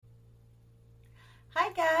Hi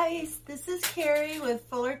guys, this is Carrie with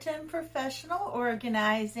Fullerton Professional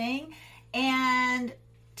Organizing, and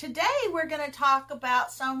today we're going to talk about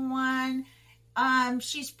someone.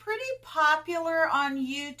 She's pretty popular on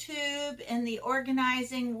YouTube in the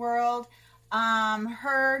organizing world.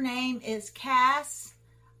 Her name is Cass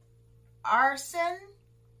Arson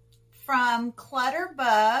from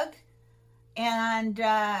Clutterbug, and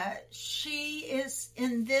she is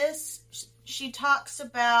in this. She talks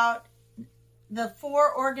about the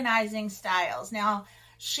 4 organizing styles. Now,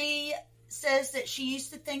 she says that she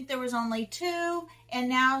used to think there was only 2, and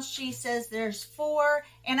now she says there's 4.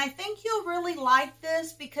 And I think you'll really like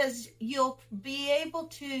this because you'll be able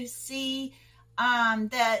to see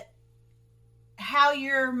that how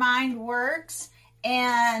your mind works.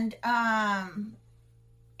 And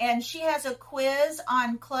she has a quiz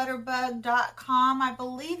on clutterbug.com. I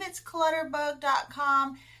believe it's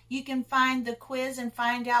clutterbug.com. You can find the quiz and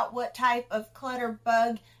find out what type of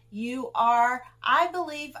clutterbug you are. I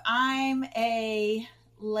believe I'm a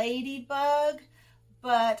ladybug,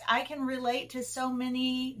 but I can relate to so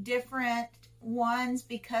many different ones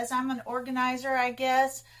because I'm an organizer, I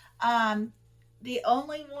guess. The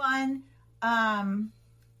only one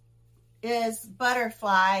is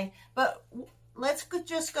butterfly, but let's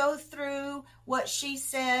just go through what she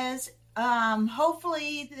says.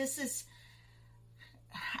 Hopefully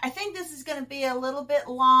I think this is going to be a little bit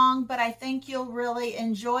long, but I think you'll really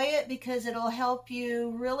enjoy it because it'll help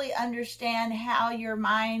you really understand how your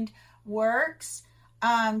mind works.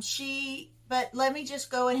 But let me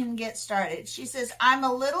just go ahead and get started. She says, I'm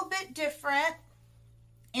a little bit different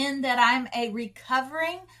in that I'm a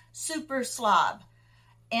recovering super slob.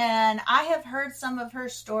 And I have heard some of her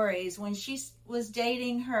stories. When she was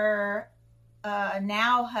dating her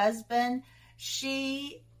now husband,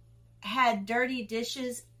 she had dirty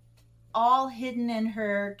dishes all hidden in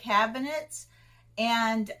her cabinets,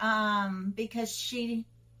 and because she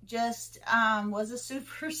just was a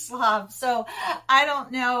super slob. So I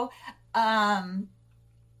don't know.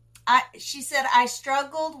 She said, I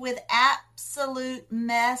struggled with absolute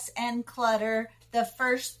mess and clutter the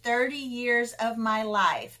first 30 years of my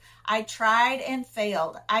life. I tried and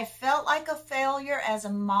failed. I felt like a failure as a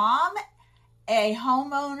mom, a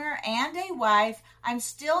homeowner, and a wife. I'm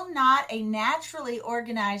still not a naturally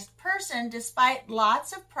organized person despite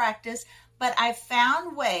lots of practice, but I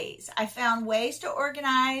found ways. I found ways to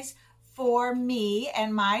organize for me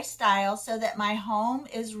and my style so that my home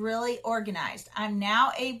is really organized. I'm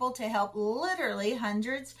now able to help literally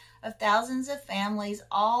hundreds of thousands of families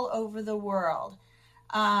all over the world.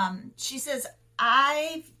 She says,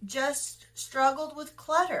 I've just struggled with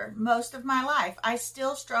clutter most of my life. I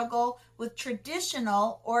still struggle with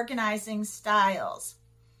traditional organizing styles.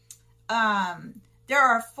 There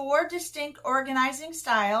are 4 distinct organizing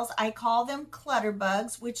styles. I call them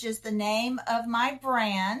Clutterbugs, which is the name of my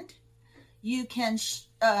brand. You can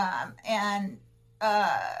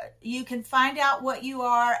you can find out what you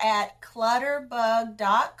are at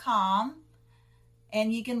clutterbug.com.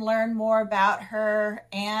 And you can learn more about her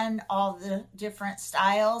and all the different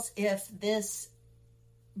styles if this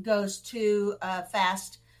goes too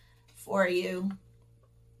fast for you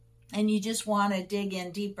and you just want to dig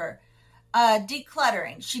in deeper.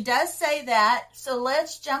 Decluttering. She does say that, so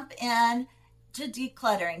let's jump in to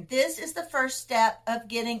decluttering. This is the first step of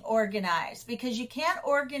getting organized because you can't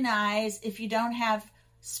organize if you don't have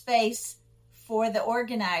space for the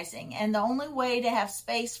organizing, and the only way to have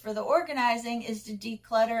space for the organizing is to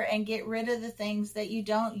declutter and get rid of the things that you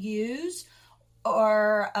don't use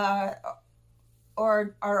or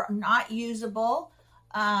are not usable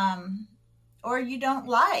or you don't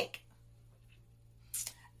like.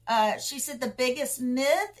 She said the biggest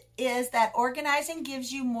myth is that organizing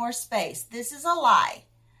gives you more space. This is a lie.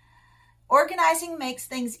 Organizing makes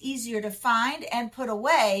things easier to find and put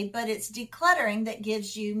away, but it's decluttering that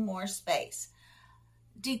gives you more space.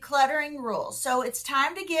 Decluttering rules. So it's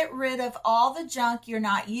time to get rid of all the junk you're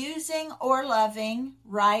not using or loving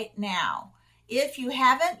right now. If you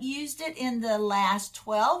haven't used it in the last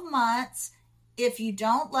 12 months, if you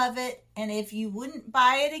don't love it, and if you wouldn't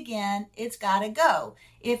buy it again, it's got to go.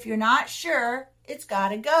 If you're not sure, it's got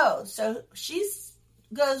to go. So she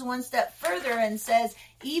goes one step further and says,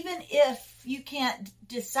 even if you can't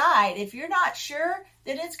decide, if you're not sure,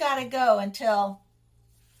 then it's got to go until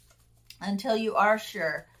you are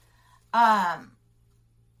sure.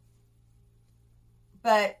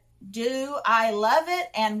 But do I love it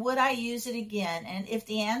and would I use it again? And if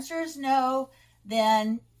the answer is no,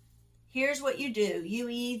 then here's what you do. You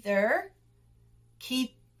either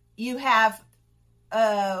she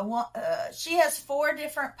has 4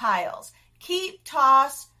 different piles. Keep,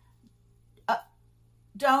 toss,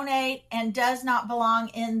 donate, and does not belong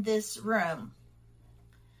in this room.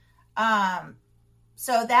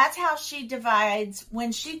 So that's how she divides.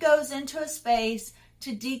 When she goes into a space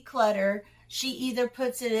to declutter, she either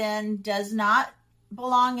puts it in does not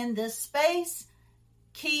belong in this space,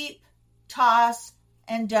 keep, toss,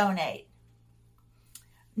 and donate.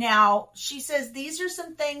 Now, she says these are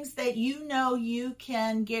some things that you know you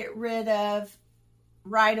can get rid of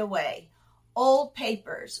right away. Old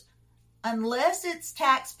papers. Unless it's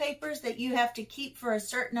tax papers that you have to keep for a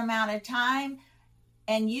certain amount of time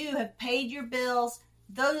and you have paid your bills,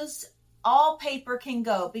 those all paper can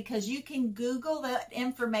go, because you can Google that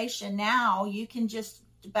information now. You can just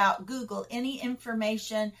about Google any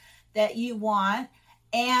information that you want.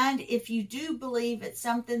 And if you do believe it's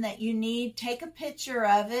something that you need, take a picture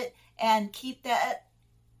of it and keep that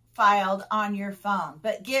filed on your phone.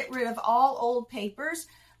 But get rid of all old papers,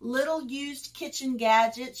 little used kitchen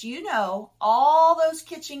gadgets. You know, all those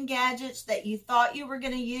kitchen gadgets that you thought you were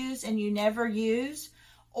going to use and you never use.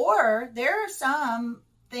 Or there are some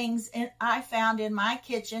things I found in my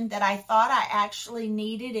kitchen that I thought I actually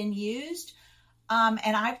needed and used.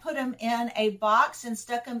 And I put them in a box and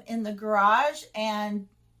stuck them in the garage. And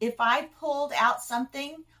if I pulled out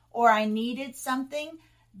something or I needed something,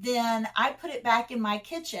 then I put it back in my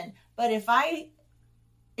kitchen. But if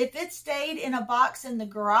it stayed in a box in the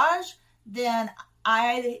garage, then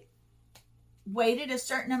I waited a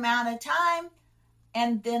certain amount of time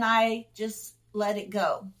and then I just let it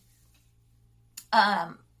go.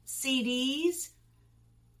 CDs,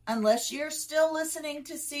 unless you're still listening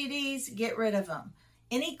to CDs, get rid of them.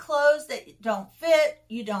 Any clothes that don't fit,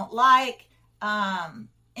 you don't like,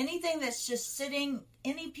 anything that's just sitting,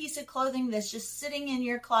 any piece of clothing that's just sitting in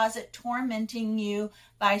your closet tormenting you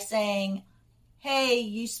by saying, hey,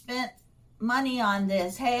 you spent money on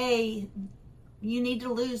this. Hey, you need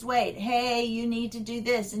to lose weight. Hey, you need to do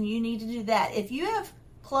this and you need to do that. If you have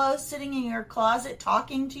clothes sitting in your closet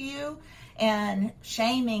talking to you and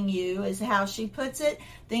shaming you, is how she puts it,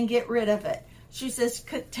 then get rid of it. She says,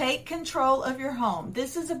 take control of your home.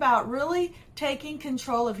 This is about really taking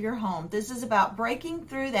control of your home. This is about breaking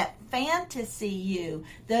through that fantasy you,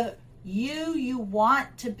 the you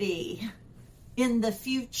want to be in the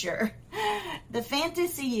future. The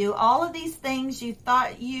fantasy you, all of these things you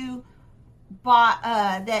thought you bought,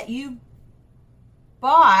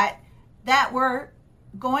 that were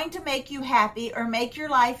going to make you happy or make your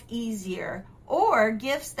life easier, or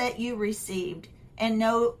gifts that you received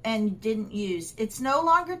and didn't use. It's no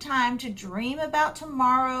longer time to dream about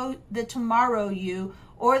tomorrow, the tomorrow you,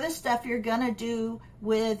 or the stuff you're gonna do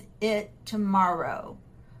with it tomorrow.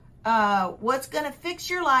 What's gonna fix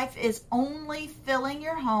your life is only filling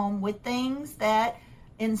your home with things that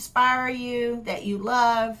inspire you, that you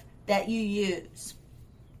love, that you use.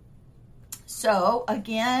 So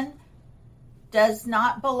again, does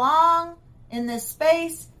not belong in this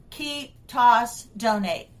space, keep, toss,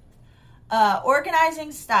 donate.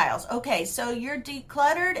 Organizing styles. Okay, so you're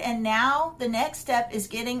decluttered and now the next step is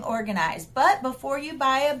getting organized. But before you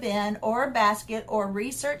buy a bin or a basket or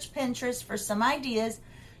research Pinterest for some ideas,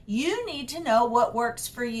 you need to know what works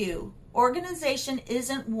for you. Organization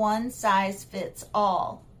isn't one size fits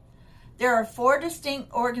all. There are 4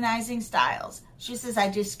 distinct organizing styles. She says, I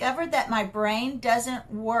discovered that my brain doesn't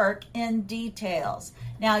work in details.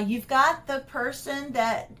 Now, you've got the person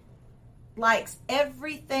that likes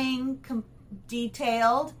everything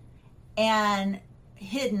detailed and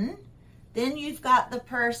hidden. Then you've got the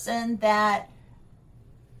person that,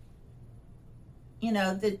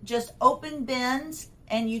 that just open bins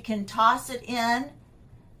and you can toss it in.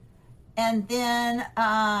 And then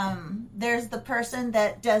there's the person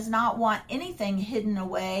that does not want anything hidden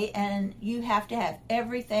away and you have to have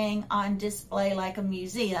everything on display like a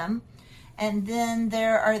museum. And then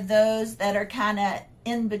there are those that are kind of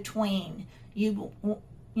in between. You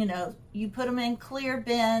put them in clear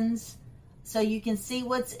bins so you can see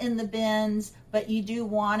what's in the bins, but you do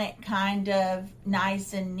want it kind of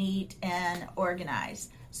nice and neat and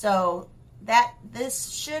organized. So this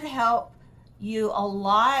should help you a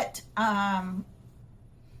lot.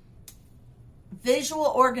 Visual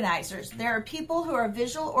organizers. There are people who are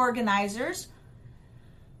visual organizers.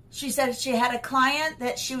 She said she had a client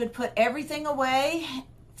that she would put everything away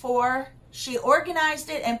she organized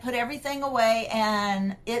it and put everything away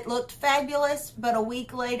and it looked fabulous, but a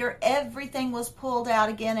week later everything was pulled out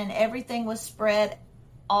again and everything was spread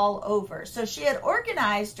all over. So she had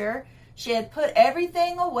organized her, she had put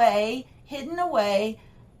everything away, hidden away,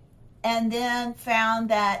 and then found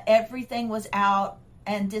that everything was out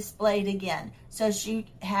and displayed again. So she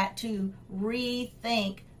had to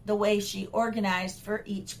rethink the way she organized for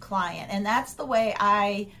each client. And that's the way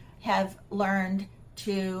I have learned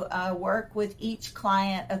to work with each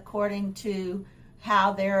client according to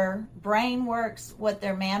how their brain works, what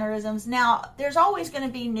their mannerisms. Now, there's always going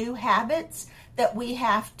to be new habits that we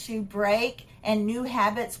have to break and new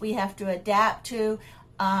habits we have to adapt to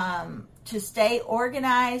stay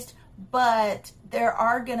organized, but there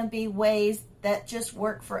are going to be ways that just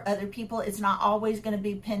work for other people. It's not always going to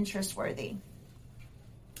be Pinterest worthy.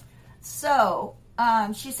 So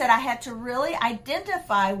she said, I had to really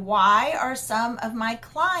identify why are some of my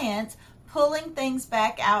clients pulling things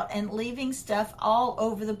back out and leaving stuff all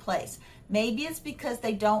over the place. Maybe it's because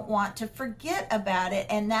they don't want to forget about it,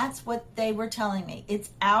 and that's what they were telling me. It's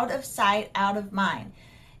out of sight, out of mind.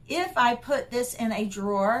 If I put this in a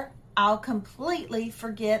drawer, I'll completely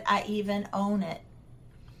forget I even own it.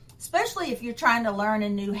 Especially if you're trying to learn a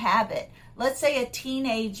new habit. Let's say a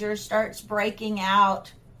teenager starts breaking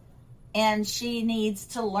out and she needs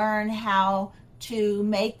to learn how to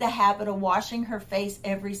make the habit of washing her face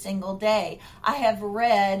every single day. I have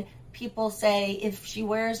read people say if she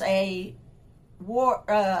wears a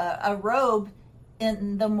robe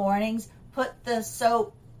in the mornings, put the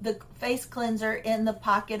soap, the face cleanser in the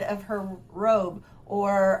pocket of her robe,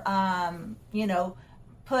 or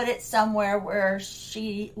put it somewhere where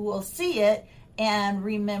she will see it and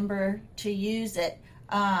remember to use it.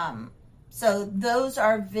 So those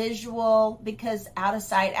are visual, because out of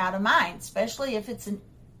sight, out of mind, especially if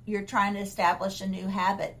you're trying to establish a new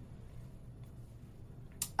habit.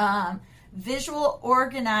 Visual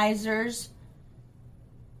organizers,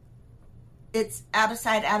 it's out of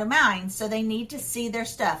sight, out of mind. So they need to see their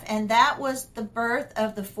stuff. And that was the birth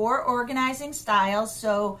of the 4 organizing styles.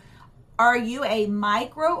 So are you a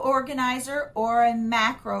micro organizer or a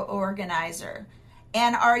macro organizer?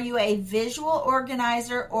 And are you a visual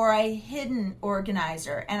organizer or a hidden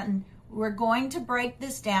organizer? And we're going to break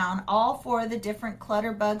this down, all 4 of the different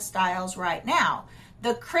Clutterbug styles right now.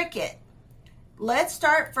 The Cricut. Let's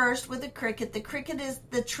start first with the Cricut. The Cricut is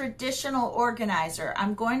the traditional organizer.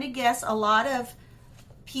 I'm going to guess a lot of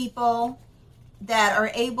people that are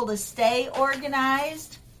able to stay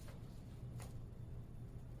organized,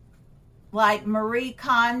 like Marie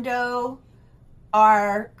Kondo,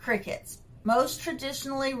 are Cricuts. Most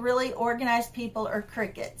traditionally really organized people are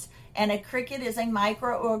Cricuts. And a Cricut is a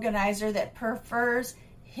micro organizer that prefers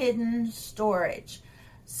hidden storage.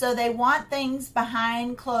 So they want things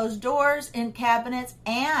behind closed doors, in cabinets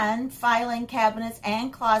and filing cabinets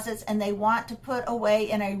and closets, and they want to put away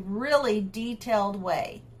in a really detailed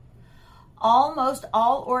way. Almost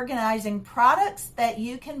all organizing products that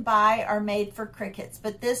you can buy are made for Cricuts,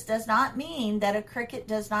 but this does not mean that a Cricut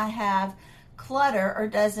does not have clutter or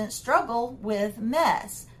doesn't struggle with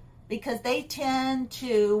mess, because they tend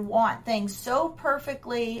to want things so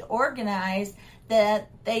perfectly organized that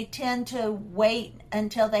they tend to wait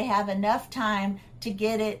until they have enough time to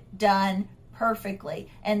get it done perfectly,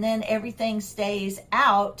 and then everything stays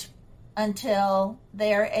out until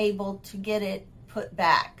they're able to get it put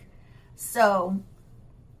back. So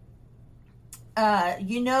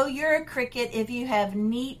you're a Cricut if you have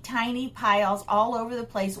neat tiny piles all over the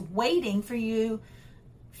place waiting for you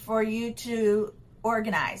to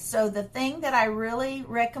organize. So the thing that I really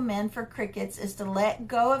recommend for Cricuts is to let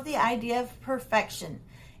go of the idea of perfection.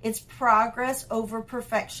 It's progress over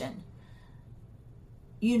perfection.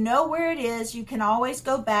 You know where it is. You can always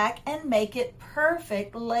go back and make it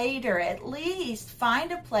perfect later. At least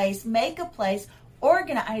find a place, make a place,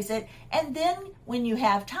 organize it, and then when you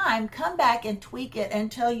have time, come back and tweak it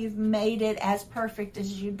until you've made it as perfect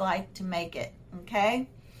as you'd like to make it. Okay?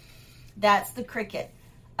 That's the Cricut.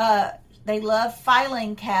 They love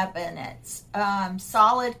filing cabinets,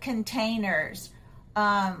 solid containers.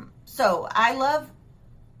 So I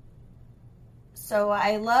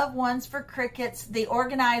love ones for Cricuts, the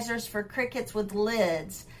organizers for Cricuts with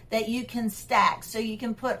lids that you can stack, so you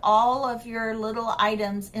can put all of your little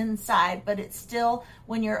items inside, but it's still,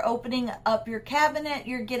 when you're opening up your cabinet,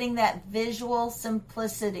 you're getting that visual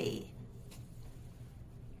simplicity.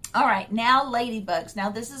 All right, now ladybugs. Now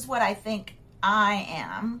this is what I think I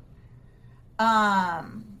am.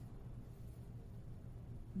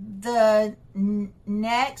 The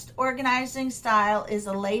next organizing style is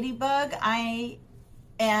a ladybug.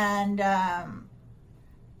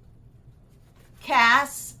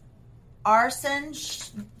 Cass Arson,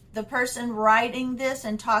 the person writing this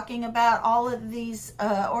and talking about all of these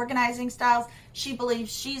organizing styles, she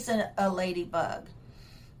believes she's a ladybug.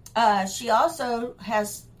 She also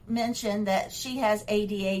has mentioned that she has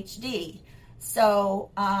ADHD.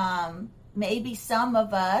 So maybe some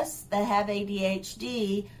of us that have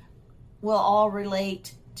ADHD will all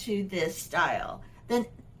relate to this style. Then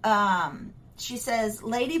she says,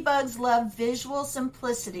 ladybugs love visual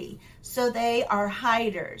simplicity, so they are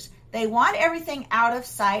hiders. They want everything out of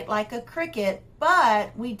sight like a cricket,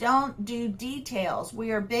 but we don't do details.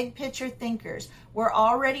 We are big picture thinkers. We're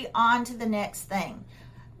already on to the next thing.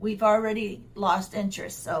 We've already lost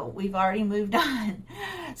interest, so we've already moved on.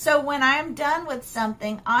 So when I'm done with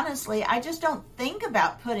something, honestly, I just don't think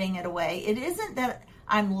about putting it away. It isn't that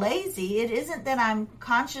I'm lazy. It isn't that I'm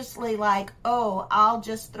consciously like, oh, I'll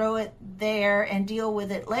just throw it there and deal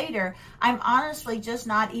with it later. I'm honestly just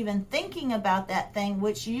not even thinking about that thing,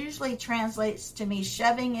 which usually translates to me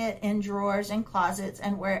shoving it in drawers and closets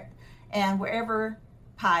and wherever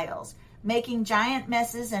piles, making giant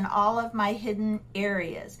messes in all of my hidden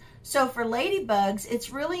areas. So for ladybugs,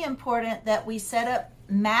 it's really important that we set up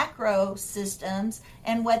macro systems,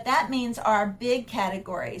 and what that means are big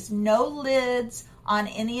categories. No lids on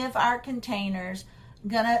any of our containers. I'm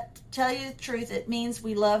gonna tell you the truth, it means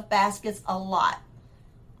we love baskets a lot.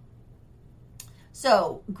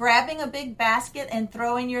 So grabbing a big basket and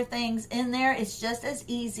throwing your things in there is just as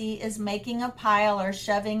easy as making a pile or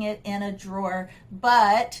shoving it in a drawer,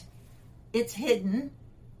 but it's hidden,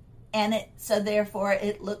 and so therefore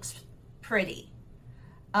it looks pretty.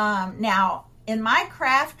 Now in my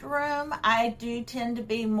craft room, I do tend to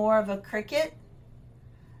be more of a cricket.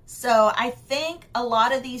 So I think a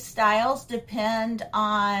lot of these styles depend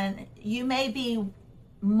on, you may be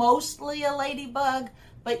mostly a ladybug,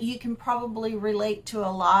 but you can probably relate to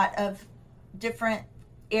a lot of different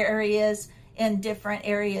areas in different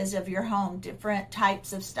areas of your home, different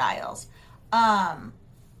types of styles.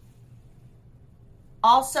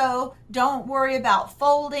 Also, don't worry about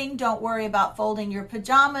folding. Don't worry about folding your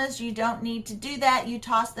pajamas. You don't need to do that. You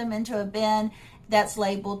toss them into a bin that's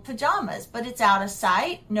labeled pajamas, but it's out of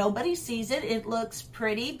sight. Nobody sees it. It looks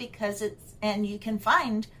pretty because and you can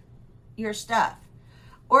find your stuff.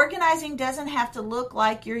 Organizing doesn't have to look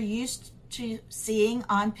like you're used to seeing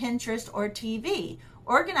on Pinterest or TV.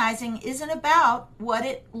 Organizing isn't about what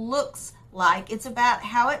it looks like. It's about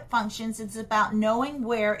how it functions. It's about knowing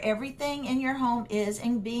where everything in your home is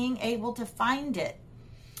and being able to find it.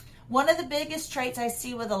 One of the biggest traits I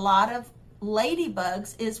see with a lot of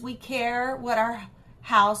ladybugs is we care what our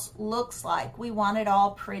house looks like. We want it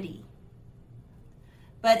all pretty.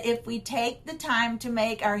 But if we take the time to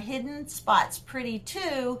make our hidden spots pretty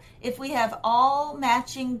too, if we have all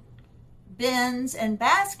matching bins and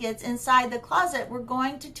baskets inside the closet, we're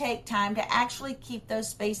going to take time to actually keep those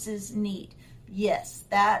spaces neat. Yes,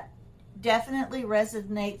 that definitely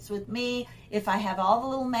resonates with me. If I have all the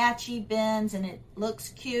little matchy bins and it looks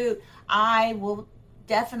cute, I will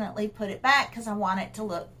definitely put it back because I want it to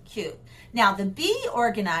look cute. Now, the bee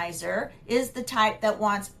organizer is the type that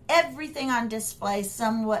wants everything on display,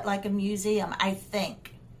 somewhat like a museum, I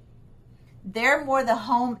think. They're more the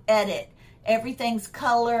home edit. Everything's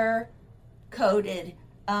color coded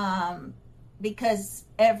because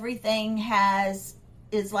everything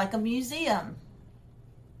is like a museum.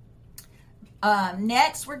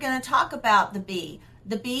 Next, we're going to talk about the bee.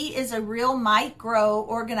 The bee is a real micro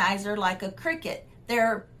organizer like a cricket.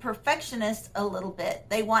 They're perfectionists a little bit.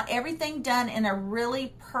 They want everything done in a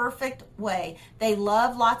really perfect way. They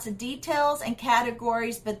love lots of details and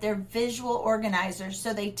categories, but they're visual organizers,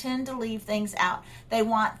 so they tend to leave things out. They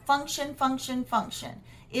want function, function, function.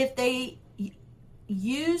 If they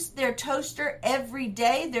use their toaster every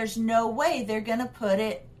day, there's no way they're going to put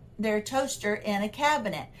their toaster in a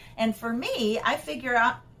cabinet. And for me, I figure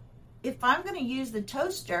out if I'm going to use the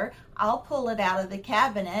toaster, I'll pull it out of the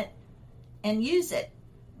cabinet and use it.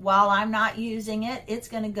 While I'm not using it, it's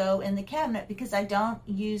going to go in the cabinet because I don't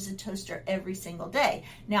use a toaster every single day.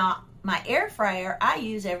 Now, my air fryer, I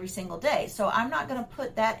use every single day, so I'm not going to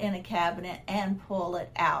put that in a cabinet and pull it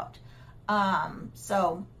out.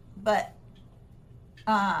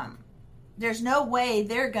 There's no way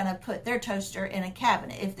they're going to put their toaster in a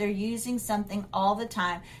cabinet. If they're using something all the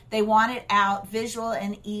time, they want it out, visual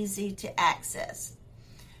and easy to access.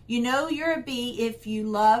 You know you're a bee if you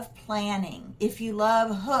love planning, if you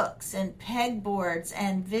love hooks and pegboards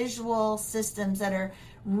and visual systems that are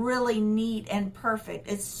really neat and perfect.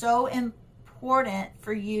 It's so important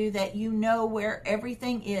for you that you know where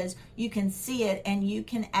everything is, you can see it, and you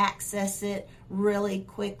can access it really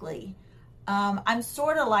quickly. I'm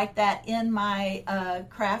sort of like that in my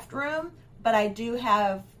craft room, but I do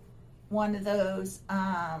have one of those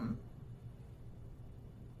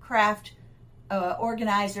craft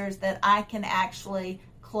organizers that I can actually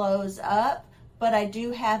close up, but I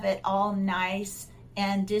do have it all nice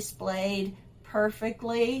and displayed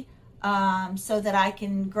perfectly so that I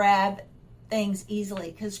can grab things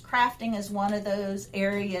easily, because crafting is one of those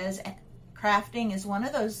areas. Crafting is one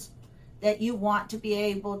of those that you want to be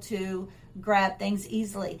able to grab things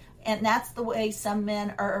easily. And that's the way some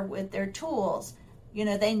men are with their tools. You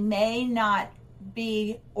know, they may not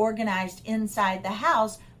be organized inside the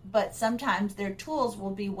house, but sometimes their tools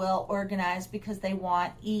will be well organized because they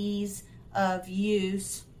want ease of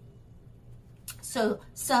use. So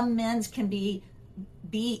some men can be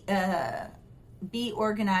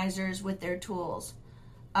organizers with their tools.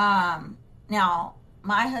 Now,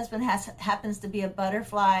 my husband happens to be a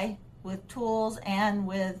butterfly with tools and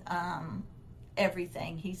with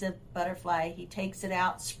everything. He's a butterfly. He takes it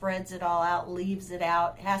out, spreads it all out, leaves it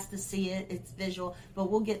out, has to see it. It's visual. But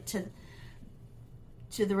we'll get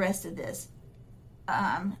to the rest of this.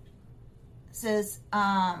 Says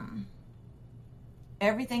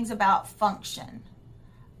everything's about function.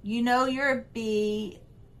 You know you're a bee.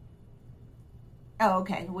 Oh,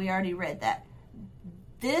 okay. We already read that.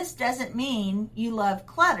 This doesn't mean you love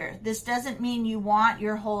clutter. This doesn't mean you want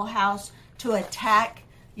your whole house to attack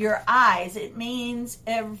your eyes. It means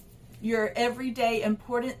your everyday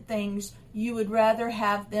important things, you would rather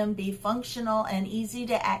have them be functional and easy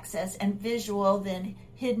to access and visual than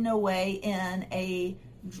hidden away in a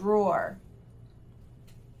drawer.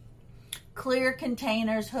 Clear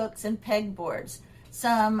containers, hooks, and pegboards.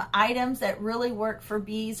 Some items that really work for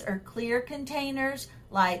bees are clear containers,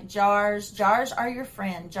 like jars. Jars are your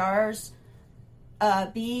friend. Jars,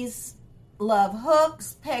 bees love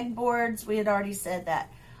hooks, pegboards. We had already said that.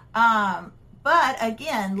 But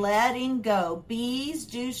again, letting go. Bees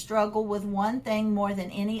do struggle with one thing more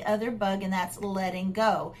than any other bug, and that's letting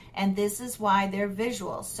go. And this is why they're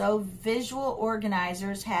visual. So visual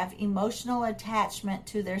organizers have emotional attachment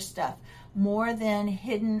to their stuff more than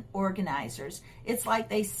hidden organizers. It's like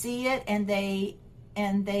they see it and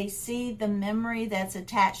they see the memory that's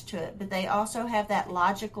attached to it, but they also have that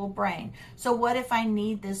logical brain. So what if I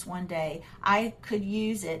need this one day? I could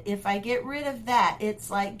use it. If I get rid of that, it's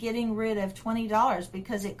like getting rid of $20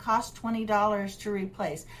 because it costs $20 to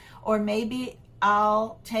replace. Or maybe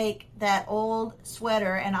I'll take that old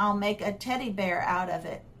sweater and I'll make a teddy bear out of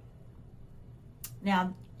it.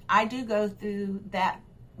 Now, I do go through that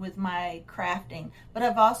with my crafting, but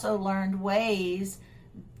I've also learned ways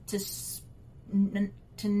to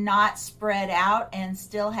not spread out and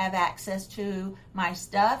still have access to my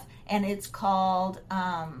stuff, and it's called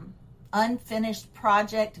unfinished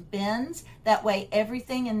project bins. That way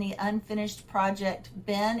everything in the unfinished project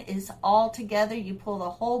bin is all together. You pull the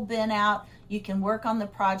whole bin out, you can work on the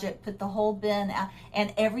project, put the whole bin out,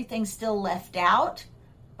 and everything's still left out,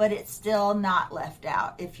 but it's still not left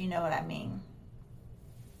out, if you know what I mean.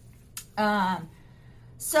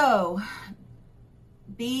 So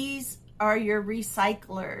bees are your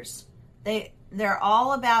recyclers. They're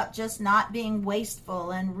all about just not being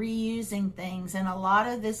wasteful and reusing things, and a lot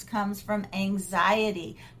of this comes from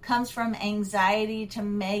anxiety to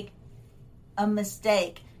make a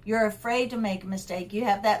mistake. You're afraid to make a mistake. You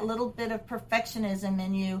have that little bit of perfectionism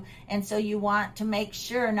in you, and so you want to make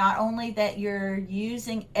sure not only that you're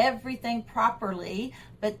using everything properly,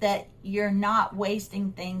 but that you're not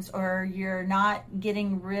wasting things or you're not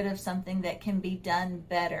getting rid of something that can be done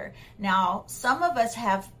better. Now, some of us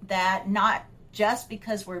have that not just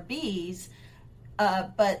because we're bees,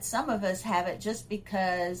 but some of us have it just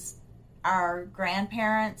because our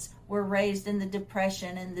grandparents were raised in the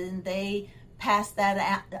Depression, and then they passed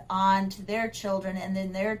that on to their children, and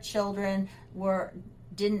then their children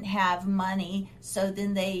didn't have money, so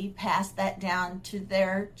then they passed that down to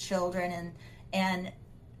their children. And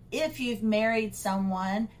if you've married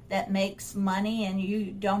someone that makes money and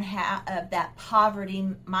you don't have that poverty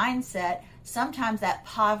mindset, sometimes that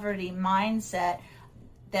poverty mindset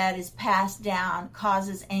that is passed down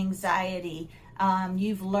causes anxiety.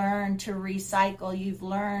 You've learned to recycle, you've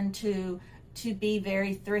learned to be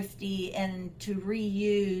very thrifty and to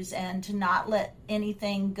reuse and to not let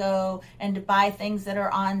anything go and to buy things that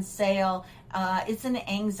are on sale. It's an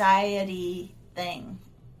anxiety thing.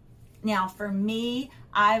 Now, for me,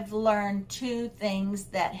 I've learned two things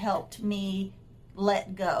that helped me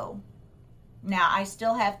let go. Now, I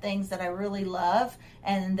still have things that I really love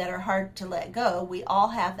and that are hard to let go. We all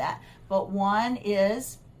have that. But one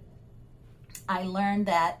is I learned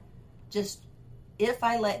that just if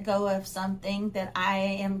I let go of something that I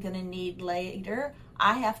am going to need later,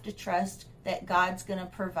 I have to trust that God's going to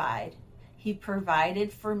provide. He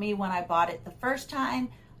provided for me when I bought it the first time.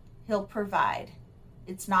 He'll provide.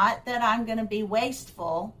 It's not that I'm going to be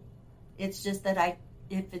wasteful. It's just that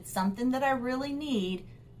if it's something that I really need,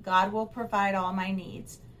 God will provide all my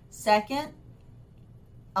needs. Second,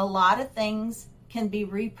 a lot of things can be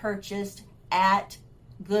repurchased at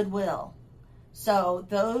Goodwill. So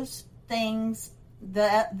those things,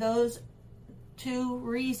 those two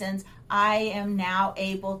reasons, I am now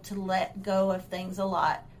able to let go of things a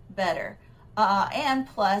lot better. And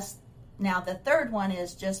plus, now the third one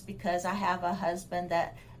is just because I have a husband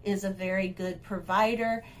that is a very good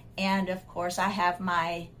provider, and of course I have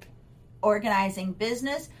my organizing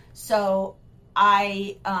business, so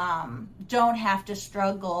I don't have to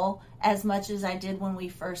struggle as much as I did when we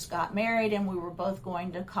first got married and we were both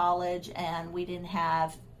going to college, and we didn't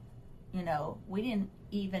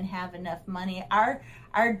even have enough money.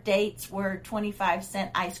 Our dates were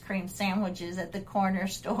 25-cent ice cream sandwiches at the corner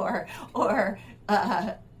store, or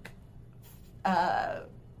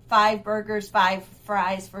 5 burgers, 5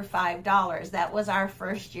 fries for $5. That was our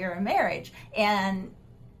first year of marriage, and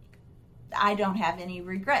I don't have any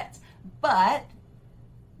regrets. But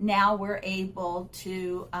now we're able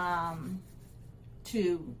to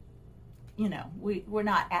we're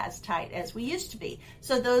not as tight as we used to be.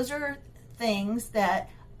 So those are things that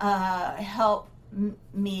help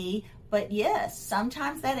me. But yes,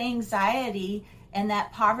 sometimes that anxiety and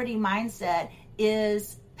that poverty mindset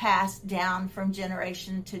is passed down from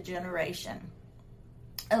generation to generation.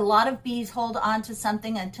 A lot of bees hold on to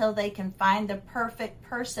something until they can find the perfect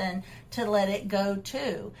person to let it go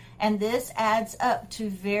to. And this adds up to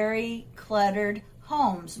very cluttered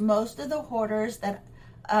homes. Most of the hoarders that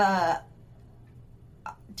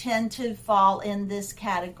tend to fall in this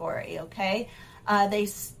category, okay?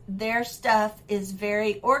 Their stuff is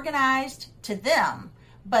very organized to them,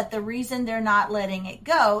 but the reason they're not letting it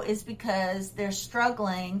go is because they're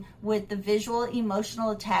struggling with the visual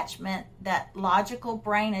emotional attachment, that logical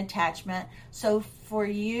brain attachment. So for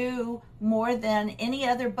you, more than any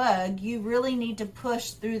other bug, you really need to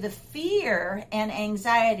push through the fear and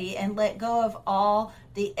anxiety and let go of all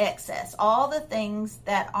the excess, all the things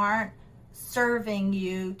that aren't serving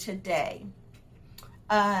you today.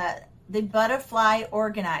 The butterfly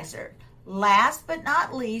organizer. Last but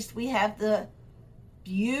not least, we have the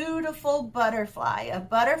beautiful butterfly. A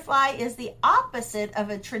butterfly is the opposite of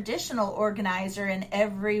a traditional organizer in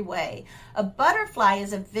every way. A butterfly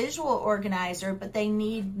is a visual organizer, but they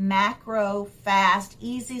need macro, fast,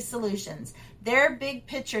 easy solutions. They're big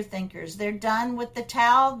picture thinkers. They're done with the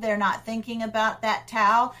towel. They're not thinking about that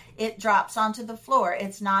towel. It drops onto the floor.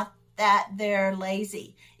 It's not that they're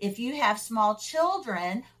lazy. If you have small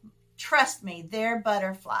children, trust me, they're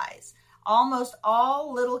butterflies. Almost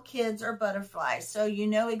all little kids are butterflies, so you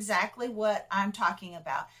know exactly what I'm talking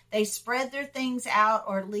about. They spread their things out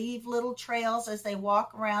or leave little trails as they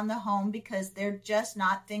walk around the home because they're just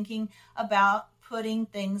not thinking about putting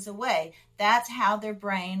things away. That's how their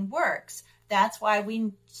brain works. That's why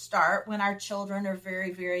we start when our children are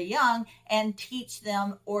very, very young and teach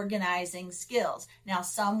them organizing skills. Now,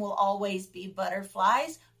 some will always be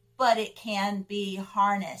butterflies, but it can be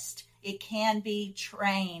harnessed. It can be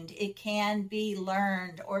trained. It can be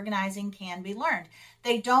learned. Organizing can be learned.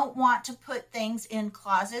 They don't want to put things in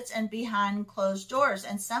closets and behind closed doors.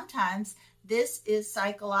 And sometimes this is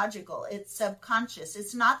psychological. It's subconscious.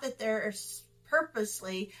 It's not that they're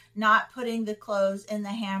purposely not putting the clothes in the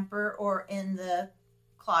hamper or in the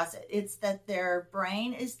closet. It's that their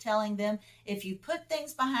brain is telling them, if you put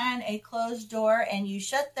things behind a closed door and you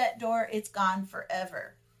shut that door, it's gone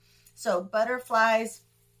forever. So butterflies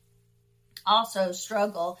also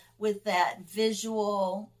struggle with that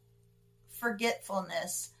visual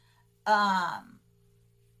forgetfulness.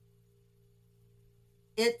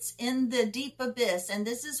 It's in the deep abyss, and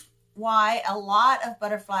this is why a lot of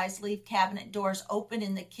butterflies leave cabinet doors open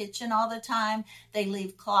in the kitchen all the time. They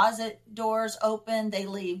leave closet doors open. They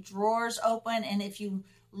leave drawers open. And if you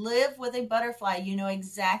live with a butterfly, you know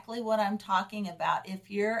exactly what I'm talking about. If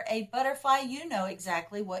you're a butterfly, you know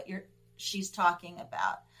exactly what she's talking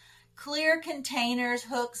about. Clear containers,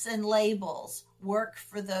 hooks, and labels work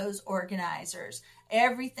for those organizers.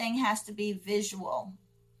 Everything has to be visual.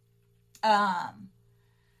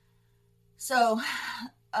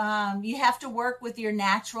 You have to work with your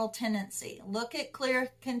natural tendency. Look at clear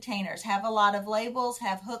containers. Have a lot of labels.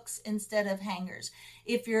 Have hooks instead of hangers.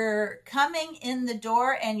 If you're coming in the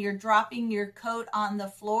door and you're dropping your coat on the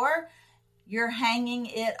floor, you're hanging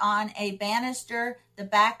it on a banister, the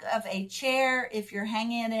back of a chair. If you're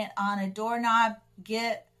hanging it on a doorknob,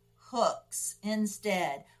 get hooks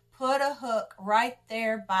instead. Put a hook right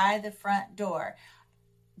there by the front door.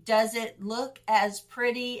 Does it look as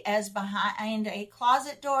pretty as behind a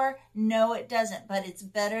closet door? No, it doesn't, but it's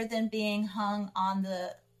better than being hung on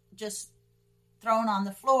just thrown on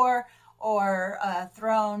the floor or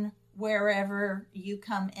thrown wherever you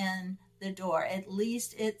come in the door. At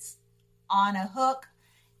least it's on a hook.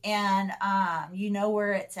 and you know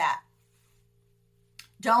where it's at.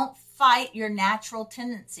 Don't fight your natural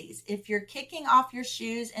tendencies. If you're kicking off your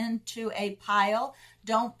shoes into a pile,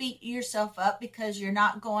 don't beat yourself up because you're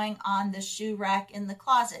not going on the shoe rack in the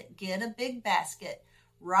closet. Get a big basket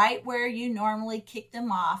right where you normally kick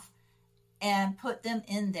them off and put them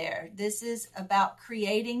in there. This is about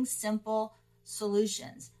creating simple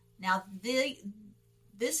solutions. Now,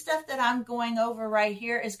 this stuff that I'm going over right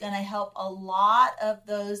here is going to help a lot of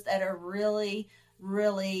those that are really,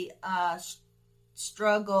 really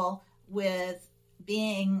struggle with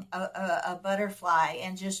being a butterfly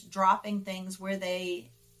and just dropping things where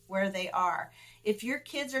they are. If your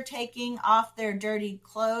kids are taking off their dirty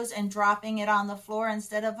clothes and dropping it on the floor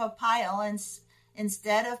instead of a pile, and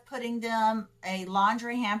instead of putting them a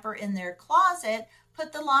laundry hamper in their closet,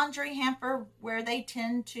 put the laundry hamper where they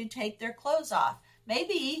tend to take their clothes off.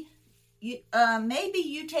 Maybe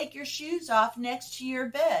you take your shoes off next to your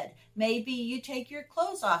bed. Maybe you take your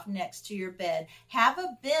clothes off next to your bed. Have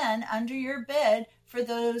a bin under your bed for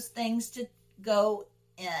those things to go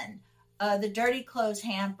in. The dirty clothes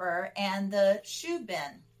hamper and the shoe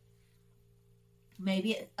bin.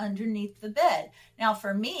 Maybe underneath the bed. Now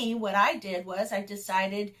for me, what I did was I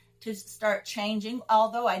decided to start changing,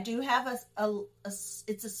 although I do have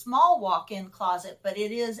it's a small walk-in closet, but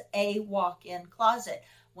it is a walk-in closet.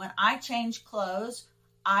 When I change clothes,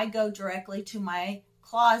 I go directly to my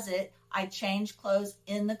closet. I change clothes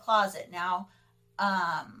in the closet. Now,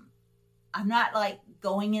 I'm not like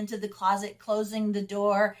going into the closet, closing the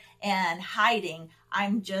door and hiding.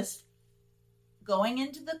 I'm just going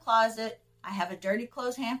into the closet. I have a dirty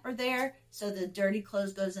clothes hamper there, so the dirty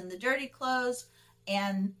clothes goes in the dirty clothes,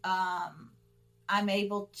 and I'm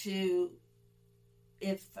able to,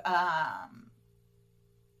 if I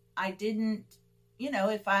didn't,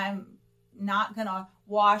 if I'm not going to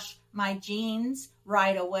wash my jeans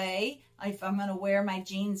right away, if I'm going to wear my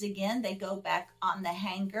jeans again, they go back on the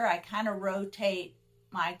hanger. I kind of rotate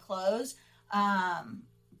my clothes.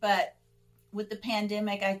 But with the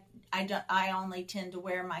pandemic, I only tend to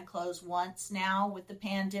wear my clothes once now with the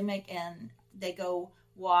pandemic, and they go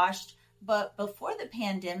washed. But before the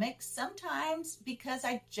pandemic, sometimes because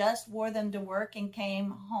I just wore them to work and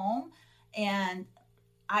came home, and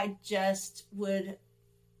I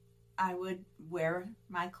would wear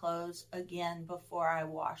my clothes again before I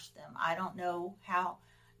washed them. I don't know how,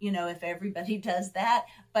 if everybody does that,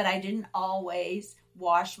 but I didn't always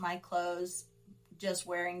wash my clothes just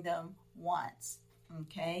wearing them once.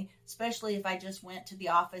 Okay. Especially if I just went to the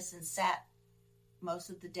office and sat most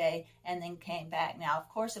of the day and then came back. Now, of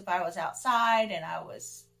course, if I was outside and I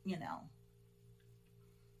was,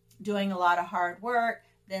 doing a lot of hard work,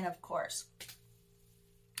 then of course.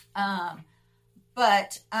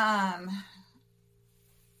 But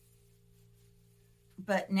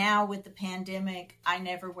now with the pandemic, I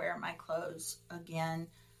never wear my clothes again.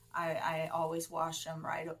 I always wash them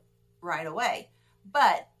right away.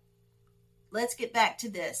 But let's get back to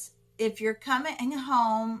this. If you're coming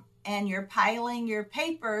home and you're piling your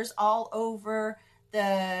papers all over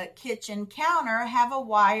the kitchen counter, have a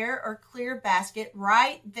wire or clear basket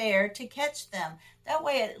right there to catch them. That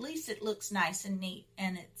way, at least it looks nice and neat,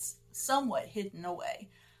 and it's somewhat hidden away.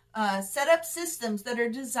 Set up systems that are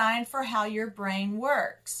designed for how your brain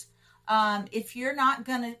works. If you're not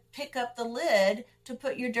going to pick up the lid to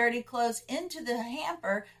put your dirty clothes into the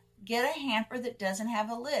hamper, get a hamper that doesn't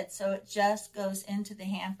have a lid, so it just goes into the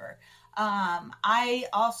hamper. I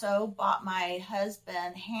also bought my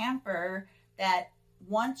husband hamper that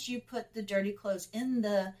once you put the dirty clothes in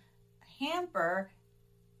the hamper,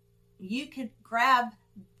 you could grab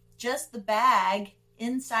just the bag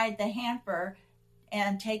inside the hamper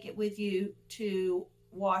and take it with you to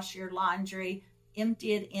wash your laundry,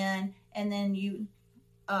 empty it in, and then you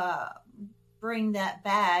bring that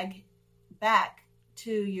bag back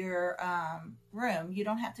to your room. You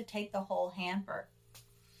don't have to take the whole hamper.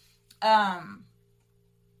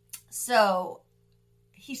 So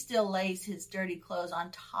he still lays his dirty clothes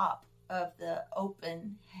on top of the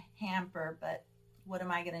open hamper, but what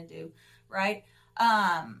am I going to do, right?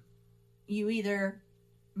 You either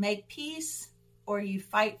make peace or you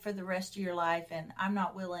fight for the rest of your life, and I'm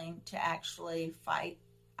not willing to actually fight.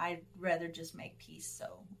 I'd rather just make peace,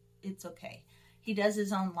 so it's okay. He does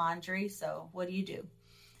his own laundry, so what do?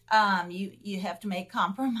 You have to make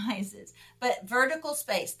compromises. But vertical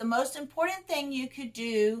space, the most important thing you could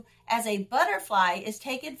do as a butterfly is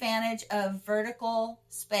take advantage of vertical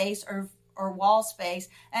space or wall space.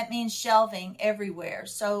 That means shelving everywhere.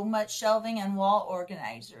 So much shelving and wall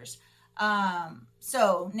organizers.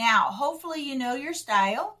 So now, hopefully you know your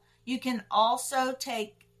style. You can also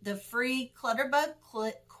take the free Clutterbug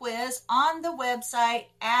quiz on the website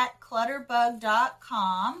at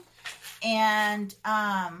clutterbug.com. And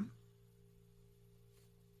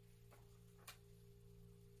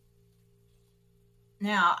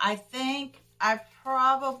now I think I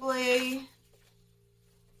probably,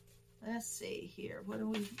 let's see here. What do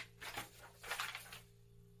we,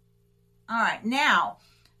 all right, now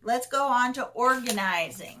let's go on to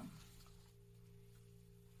organizing.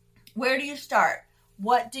 Where do you start?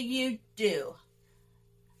 What do you do?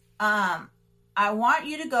 I want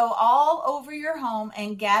you to go all over your home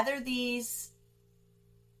and gather these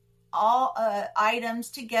all items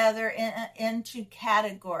together into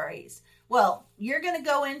categories. Well, you're going to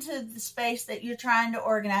go into the space that you're trying to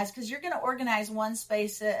organize because you're going to organize one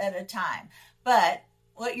space at a time. But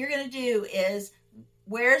what you're going to do is,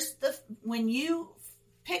 when you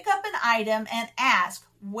pick up an item and ask,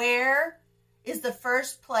 where is the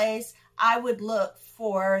first place I would look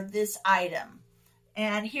for this item?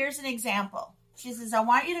 And here's an example. She says, I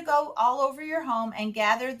want you to go all over your home and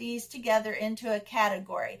gather these together into a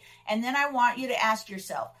category. And then I want you to ask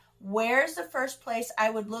yourself, where's the first place I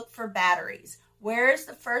would look for batteries? Where's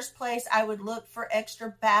the first place I would look for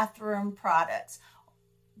extra bathroom products?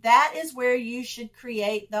 That is where you should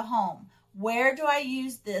create the home. Where do I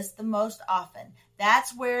use this the most often?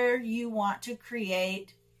 That's where you want to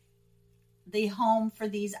create the home for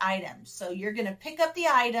these items. So you're going to pick up the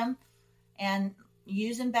item, and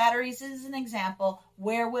using batteries as an example,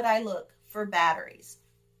 where would I look for batteries?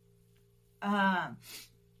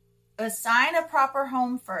 Assign a proper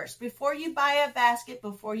home first. Before you buy a basket,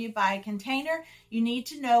 before you buy a container, you need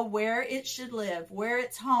to know where it should live, where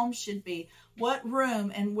its home should be, what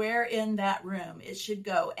room and where in that room it should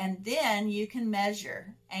go. And then you can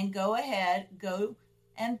measure and go ahead, go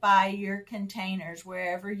and buy your containers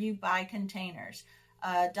wherever you buy containers.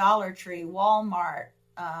 Dollar Tree, Walmart,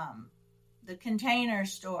 the Container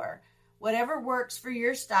Store, whatever works for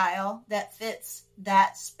your style that fits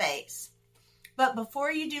that space. But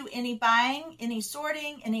before you do any buying, any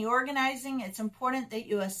sorting, any organizing, it's important that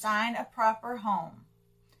you assign a proper home.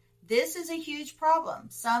 This is a huge problem,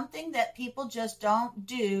 something that people just don't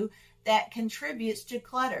do that contributes to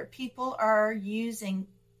clutter. People are using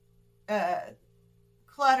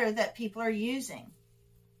clutter that people are using.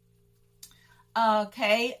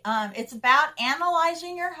 Okay, it's about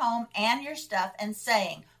analyzing your home and your stuff and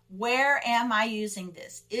saying, where am I using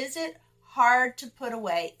this? Is it hard to put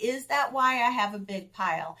away? Is that why I have a big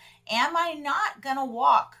pile? Am I not going to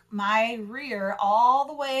walk my rear all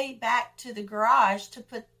the way back to the garage to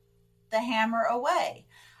put the hammer away?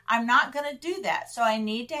 I'm not going to do that. So I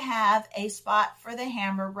need to have a spot for the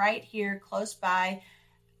hammer right here close by.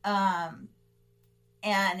 And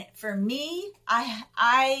for me,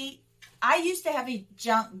 I used to have a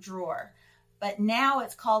junk drawer, but now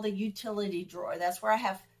it's called a utility drawer. That's where I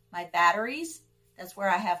have my batteries. That's where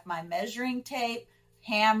I have my measuring tape,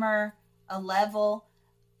 hammer, a level,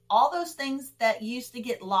 all those things that used to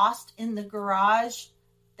get lost in the garage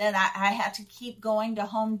that I had to keep going to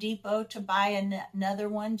Home Depot to buy another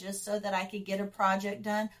one just so that I could get a project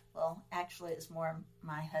done. Well, actually, it's more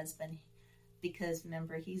my husband because,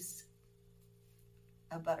 remember, he's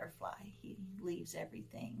a butterfly. He leaves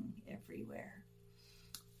everything everywhere.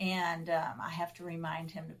 And I have to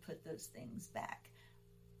remind him to put those things back.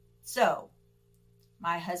 So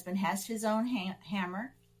my husband has his own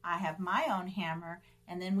hammer. I have my own hammer.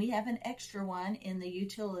 And then we have an extra one in the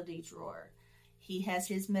utility drawer. He has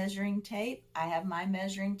his measuring tape. I have my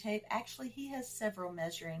measuring tape. Actually, he has several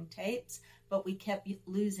measuring tapes, but we kept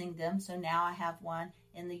losing them. So now I have one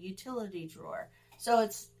in the utility drawer. So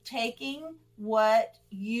it's taking what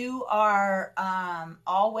you are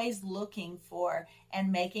always looking for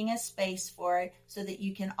and making a space for it so that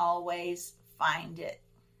you can always find it.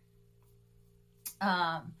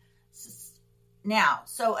 Now,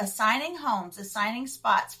 so assigning homes, assigning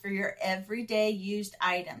spots for your everyday used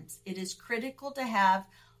items. It is critical to have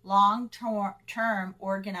long-term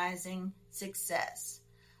organizing success.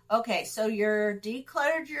 Okay, so you're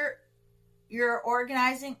decluttered your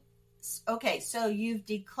organizing. Okay, so you've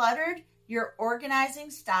decluttered your organizing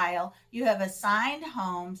style. You have assigned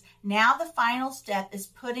homes. Now the final step is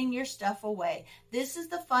putting your stuff away. This is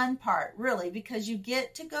the fun part, really, because you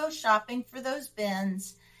get to go shopping for those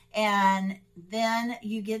bins, and then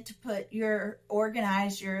you get to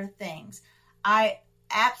organize your things. I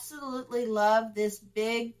absolutely love this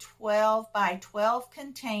big 12 by 12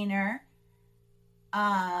 container.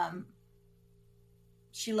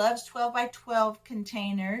 She loves 12 by 12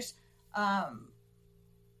 containers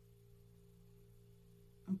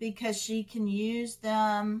because she can use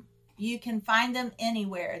them, You can find them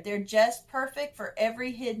anywhere. They're just perfect for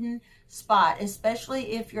every hidden spot,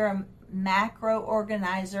 especially if you're a macro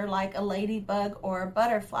organizer like a ladybug or a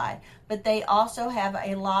butterfly. But they also have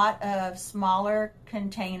a lot of smaller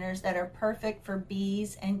containers that are perfect for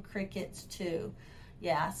bees and crickets too.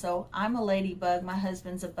 Yeah, so I'm a ladybug, my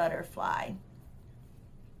husband's a butterfly.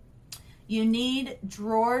 You need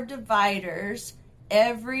drawer dividers.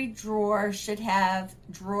 Every drawer should have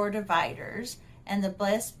drawer dividers, and the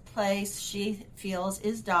best place she feels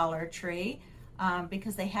is Dollar Tree,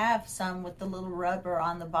 because they have some with the little rubber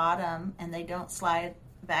on the bottom and they don't slide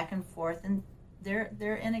back and forth, and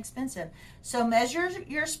they're inexpensive. So measure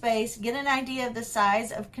your space, get an idea of the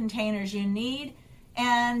size of containers you need,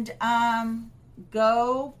 and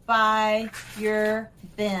go by your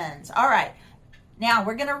bins. All right, now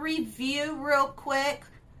we're going to review real quick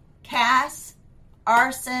Cass,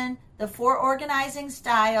 Arson, the 4 organizing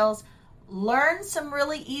styles. Learn some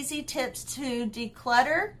really easy tips to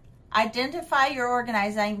declutter. Identify your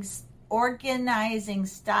organizing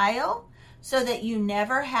style so that you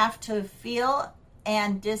never have to feel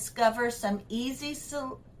and discover some easy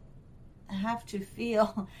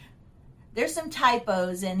there's some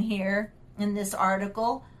typos in here in this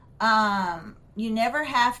article. You never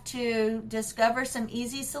have to discover some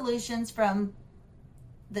easy solutions from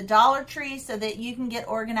the Dollar Tree so that you can get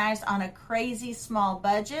organized on a crazy small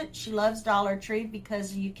budget. She loves Dollar Tree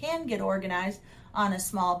because you can get organized on a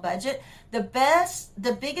small budget. The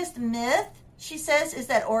biggest myth, she says, is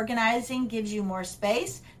that organizing gives you more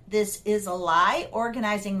space. This is a lie.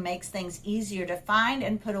 Organizing makes things easier to find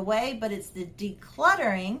and put away, but it's the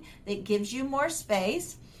decluttering that gives you more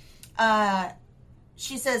space.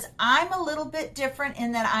 She says, I'm a little bit different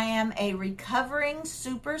in that I am a recovering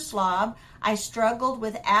super slob. I struggled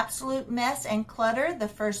with absolute mess and clutter the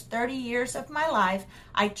first 30 years of my life.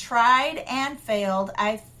 I tried and failed.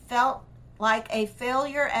 I felt like a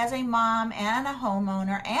failure as a mom and a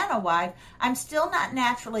homeowner and a wife. I'm still not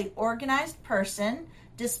naturally organized person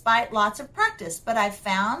despite lots of practice, but I've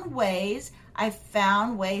found ways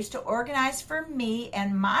to organize for me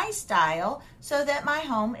and my style so that my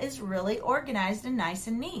home is really organized and nice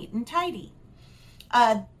and neat and tidy.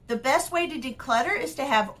 The best way to declutter is to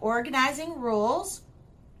have organizing rules.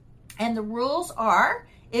 And the rules are,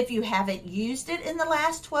 if you haven't used it in the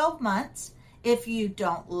last 12 months, if you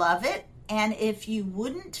don't love it, and if you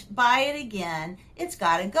wouldn't buy it again, it's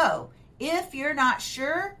got to go. If you're not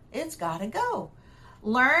sure, it's got to go.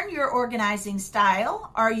 Learn your organizing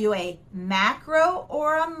style. Are you a macro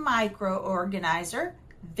or a micro organizer?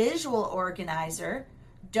 Visual organizer?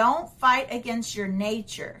 Don't fight against your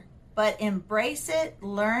nature, but embrace it,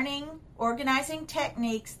 learning organizing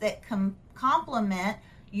techniques that complement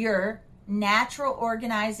your natural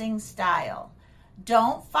organizing style.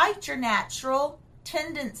 Don't fight your natural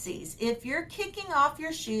tendencies. If you're kicking off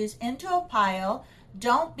your shoes into a pile,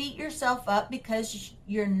 don't beat yourself up because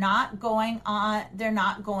they're not going on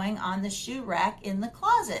the shoe rack in the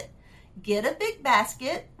closet. Get a big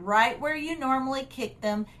basket right where you normally kick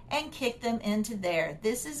them and kick them into there.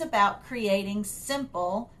 This is about creating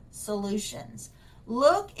simple solutions.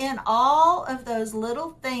 Look in all of those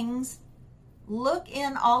little things like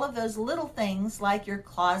your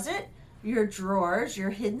closet, your drawers,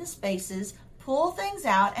 your hidden spaces. Pull things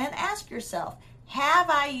out and ask yourself, have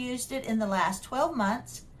I used it in the last 12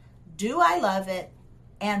 months? Do I love it?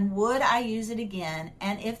 And would I use it again?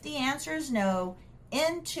 And if the answer is no,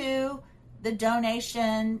 into the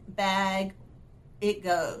donation bag it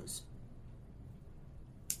goes.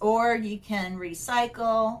 Or you can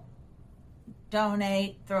recycle,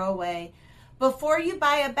 donate, throw away. Before you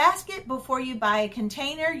buy a basket, before you buy a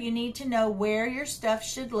container, you need to know where your stuff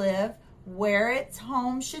should live, where its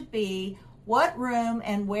home should be, what room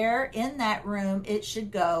and where in that room it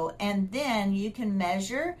should go. And then you can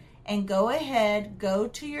measure and go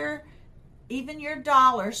to your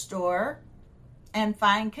dollar store and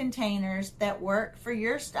find containers that work for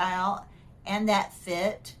your style and that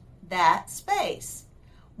fit that space.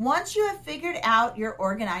 Once you have figured out your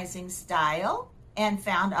organizing style and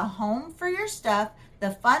found a home for your stuff, the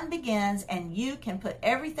fun begins and you can put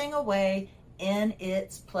everything away in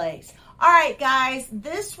its place. All right, guys,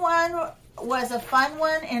 this one was a fun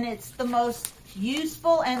one, and it's the most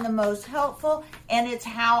useful and the most helpful, and it's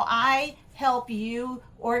how I help you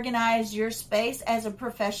organize your space as a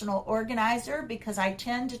professional organizer, because I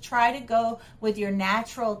tend to try to go with your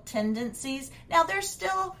natural tendencies. Now, there's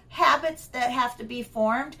still habits that have to be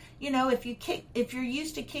formed. You know, if you're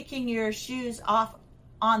used to kicking your shoes off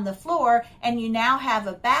on the floor and you now have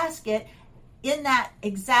a basket in that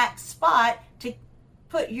exact spot to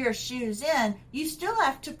put your shoes in, you still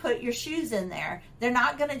have to put your shoes in there. They're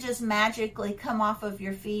not going to just magically come off of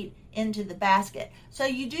your feet into the basket. So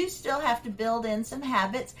you do still have to build in some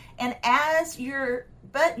habits, and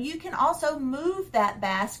but you can also move that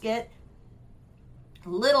basket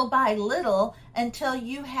little by little until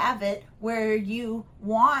you have it where you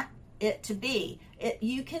want it to be.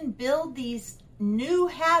 You can build these new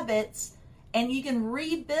habits, and you can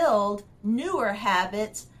rebuild newer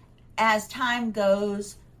habits as time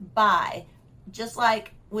goes by. Just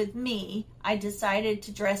like with me, I decided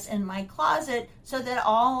to dress in my closet so that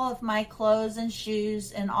all of my clothes and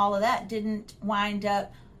shoes and all of that didn't wind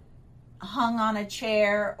up hung on a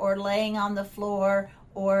chair or laying on the floor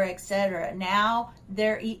or etc. Now,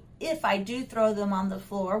 if I do throw them on the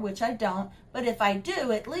floor, which I don't, but if I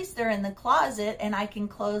do, at least they're in the closet, and I can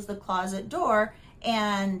close the closet door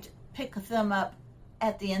and pick them up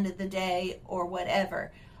at the end of the day or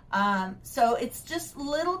whatever. So it's just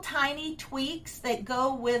little tiny tweaks that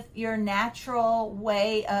go with your natural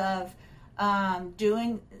way of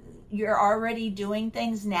you're already doing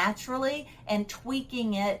things naturally, and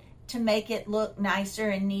tweaking it to make it look nicer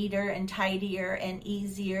and neater and tidier and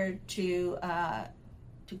easier to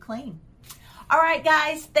clean. All right,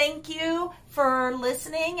 guys, thank you for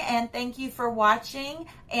listening and thank you for watching.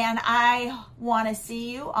 And I want to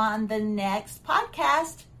see you on the next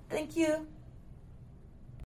podcast. Thank you.